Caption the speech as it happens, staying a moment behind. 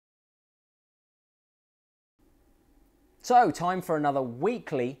So, time for another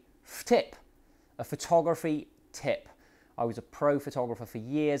weekly tip, a photography tip. I was a pro photographer for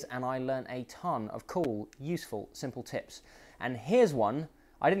years and I learned a ton of cool, useful, simple tips. And here's one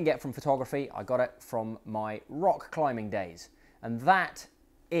I didn't get from photography, I got it from my rock climbing days. And that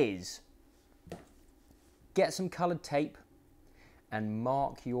is, get some coloured tape and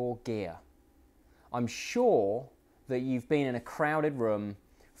mark your gear. I'm sure that you've been in a crowded room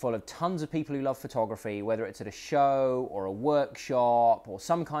full of tons of people who love photography, whether it's at a show or a workshop or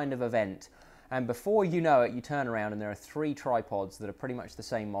some kind of event, and before you know it, you turn around and there are 3 tripods that are pretty much the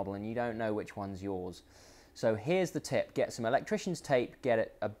same model and you don't know which one's yours. So here's the tip: get some electrician's tape, get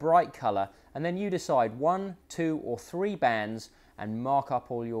it a bright colour, and then you decide 1, 2 or 3 bands and mark up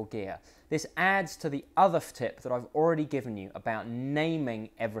all your gear. This adds to the other tip that I've already given you about naming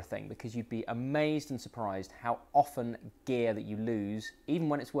everything, because you'd be amazed and surprised how often gear that you lose, even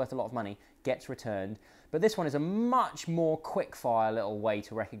when it's worth a lot of money, gets returned. But this one is a much more quick-fire little way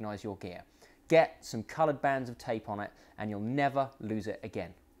to recognise your gear. Get some coloured bands of tape on it and you'll never lose it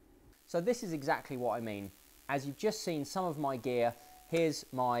again. So this is exactly what I mean. As you've just seen some of my gear, here's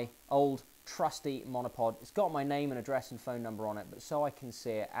my old trusty monopod. It's got my name and address and phone number on it, but so I can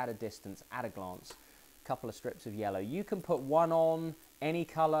see it at a distance, at a glance. A couple of strips of yellow. You can put 1 on, any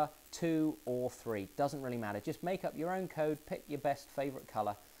colour, 2 or 3. Doesn't really matter. Just make up your own code, pick your best favourite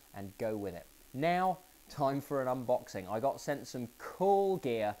colour and go with it. Now, time for an unboxing. I got sent some cool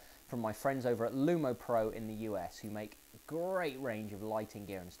gear from my friends over at Lumo Pro in the US, who make a great range of lighting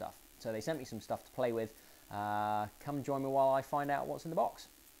gear and stuff. So they sent me some stuff to play with. Come join me while I find out what's in the box.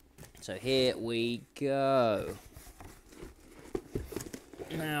 So here we go.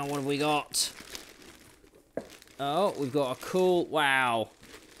 Now, what have we got? Oh, we've got a cool, wow.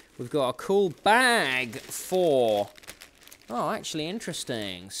 We've got a cool bag for, oh, actually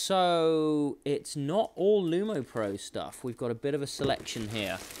interesting. So it's not all Lumo Pro stuff. We've got a bit of a selection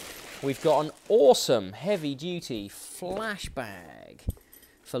here. We've got an awesome heavy-duty flash bag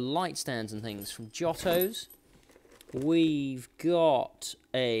for light stands and things from Giotto's. We've got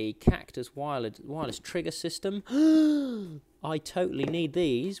a Cactus wireless trigger system. I totally need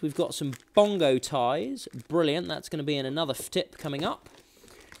these. We've got some bongo ties. Brilliant. That's going to be in another tip coming up.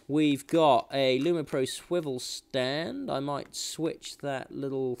 We've got a Lumo Pro swivel stand. I might switch that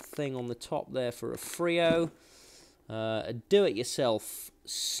little thing on the top there for a Frio. A do-it-yourself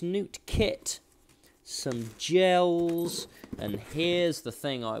snoot kit. Some gels. And here's the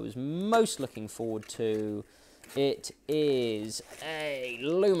thing I was most looking forward to. It is a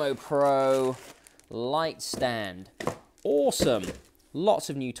Lumo Pro light stand. Awesome. Lots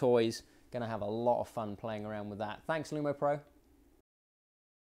of new toys. Gonna have a lot of fun playing around with that. Thanks, Lumo Pro.